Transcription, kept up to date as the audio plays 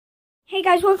Hey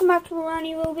guys, welcome back to a brand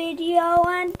new video,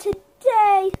 and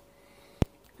today,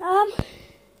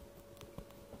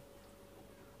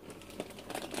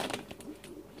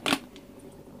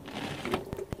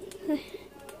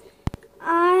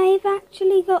 I've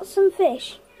actually got some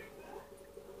fish.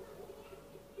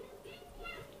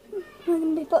 We're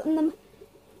going to be putting them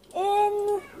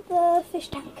in the fish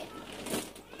tank.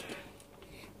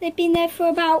 They've been there for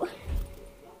about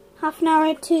half an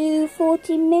hour to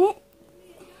 40 minutes.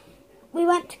 We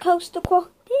went to Coast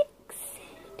Aquatics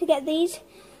to get these,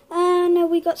 and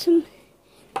we got some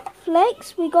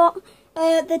flakes. We got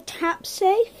the tap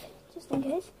safe, just in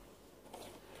case.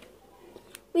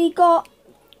 We got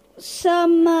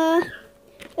some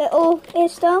little ear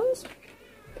stones.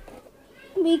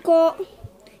 We got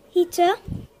heater.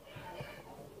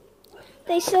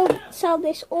 They still sell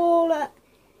this all at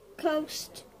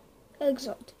Coast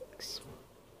Exotics.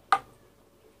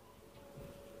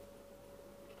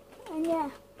 And yeah,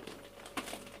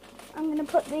 I'm going to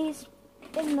put these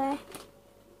in there.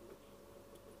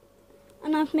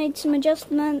 And I've made some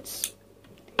adjustments.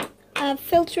 I have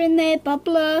filter in there,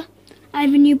 bubbler. I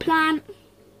have a new plant.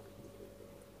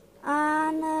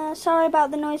 And sorry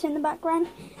about the noise in the background.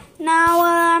 Now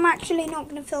I'm actually not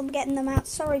going to film getting them out.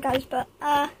 Sorry guys, but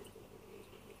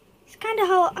it's kind of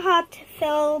hard to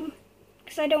film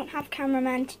because I don't have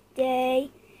cameraman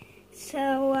today.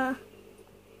 So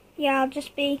yeah, I'll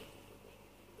just be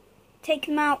take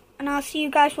them out, and I'll see you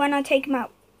guys when I take them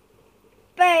out.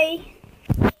 Bye.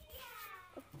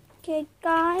 Okay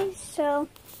guys, so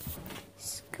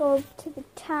let's go to the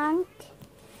tank.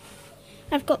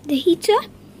 I've got the heater,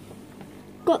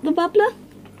 got the bubbler,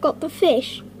 got the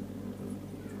fish,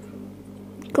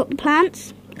 got the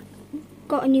plants,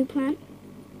 got a new plant.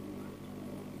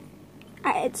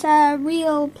 It's a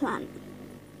real plant.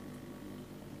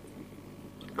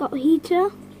 Got a heater.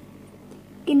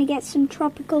 Gonna get some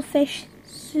tropical fish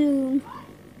soon.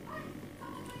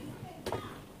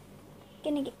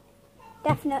 Gonna get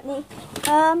definitely.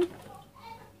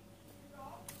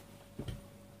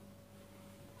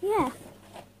 Yeah.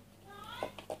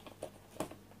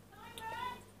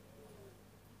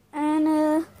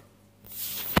 And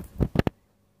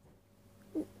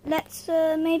let's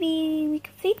maybe we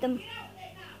could feed them.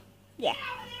 Yeah.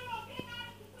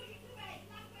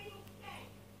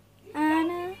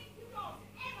 And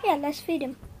yeah, let's feed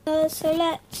him. So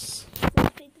let's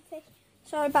feed the fish.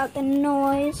 Sorry about the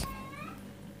noise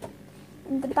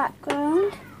in the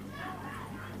background.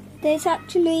 There's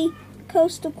actually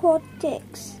Coast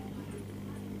Aquatics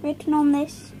written on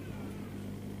this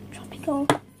tropical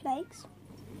flakes.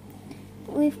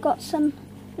 We've got some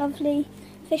lovely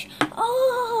fish.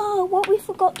 Oh, what we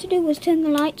forgot to do was turn the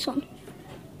lights on.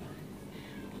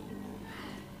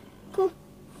 Cool.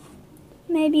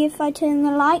 Maybe if I turn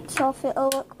the lights off, it'll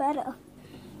look better.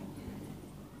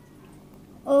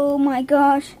 Oh my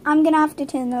gosh. I'm going to have to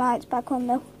turn the lights back on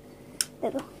though.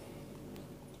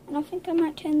 And I think I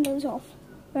might turn those off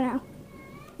for now.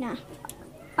 Nah,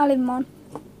 I'll leave them on.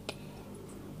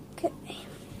 Okay.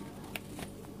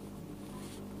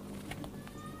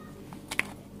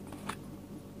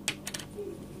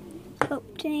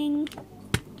 Opening.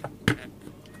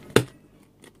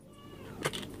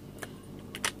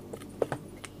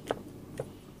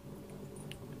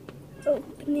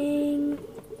 Opening.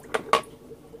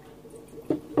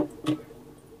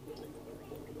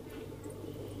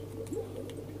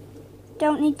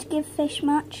 Don't need to give fish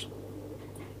much.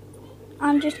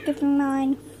 I'm just giving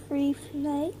mine 3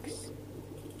 flakes.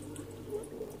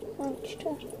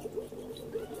 Lunchtime.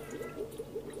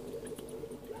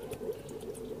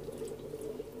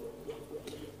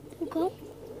 Okay.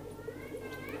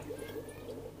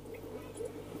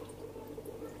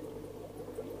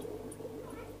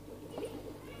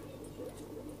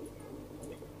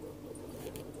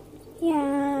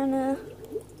 Yeah, and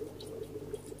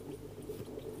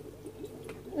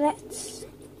let's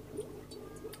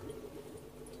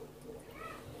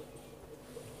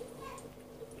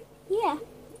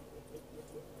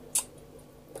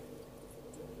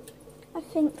I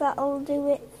think that'll do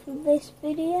it for this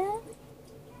video.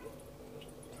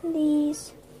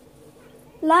 Please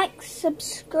like,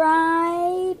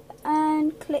 subscribe,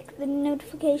 and click the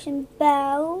notification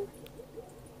bell.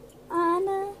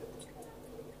 And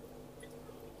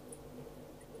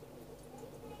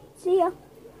see ya.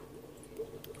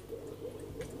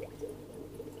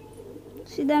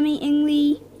 See them eating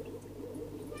the,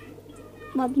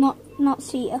 well, not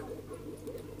see ya.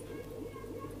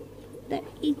 They're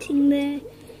eating their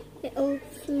little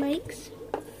flakes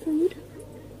of food.